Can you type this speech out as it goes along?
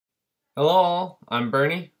Hello all, I'm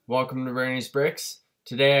Bernie. Welcome to Bernie's Bricks.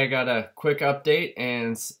 Today I got a quick update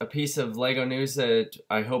and a piece of LEGO news that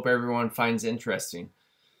I hope everyone finds interesting.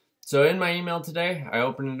 So in my email today, I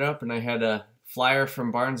opened it up and I had a flyer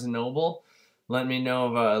from Barnes & Noble letting me know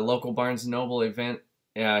of a local Barnes & Noble event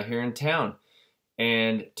here in town.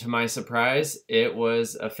 And to my surprise, it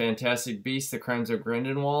was a Fantastic Beasts: The Crimes of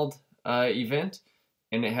Grindelwald event,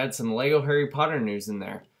 and it had some Lego Harry Potter news in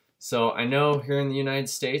there. So I know here in the United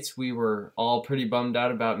States, we were all pretty bummed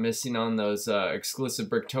out about missing on those exclusive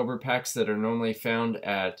Bricktober packs that are normally found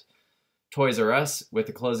at Toys R Us. With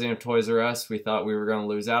the closing of Toys R Us, we thought we were going to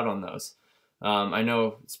lose out on those. I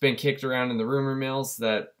know it's been kicked around in the rumor mills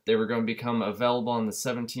that they were going to become available on the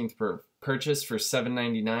 17th per purchase for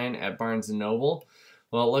 $7.99 at Barnes & Noble.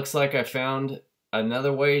 Well, it looks like I found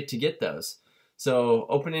another way to get those. So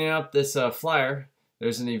opening up this flyer,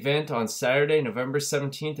 there's an event on Saturday, November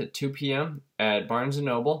 17th at 2 p.m. at Barnes &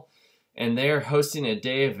 Noble, and they are hosting a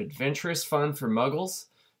day of adventurous fun for muggles.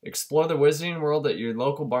 Explore the wizarding world at your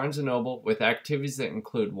local Barnes & Noble with activities that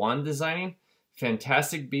include wand designing,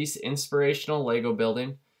 Fantastic Beasts inspirational Lego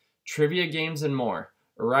building, trivia games, and more.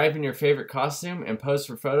 Arrive in your favorite costume and pose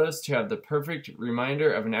for photos to have the perfect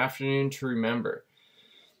reminder of an afternoon to remember.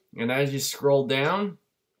 And as you scroll down,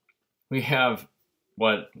 we have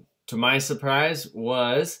what, to my surprise,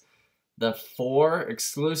 was the 4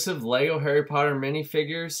 exclusive Lego Harry Potter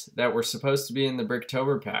minifigures that were supposed to be in the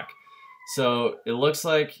Bricktober pack. So it looks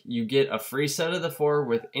like you get a free set of the 4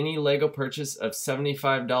 with any Lego purchase of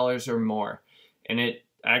 $75 or more. And it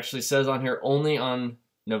actually says on here only on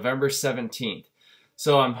November 17th.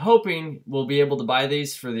 So I'm hoping we'll be able to buy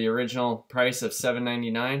these for the original price of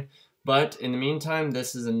 $7.99. But in the meantime,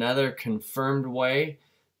 this is another confirmed way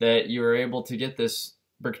that you are able to get this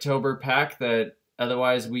Bricktober pack that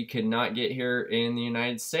otherwise we could not get here in the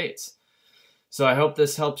United States. So I hope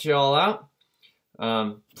this helps you all out.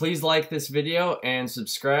 Please like this video and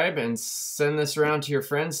subscribe and send this around to your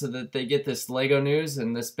friends so that they get this LEGO news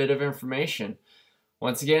and this bit of information.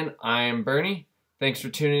 Once again, I am Bernie. Thanks for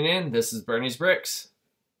tuning in. This is Bernie's Bricks.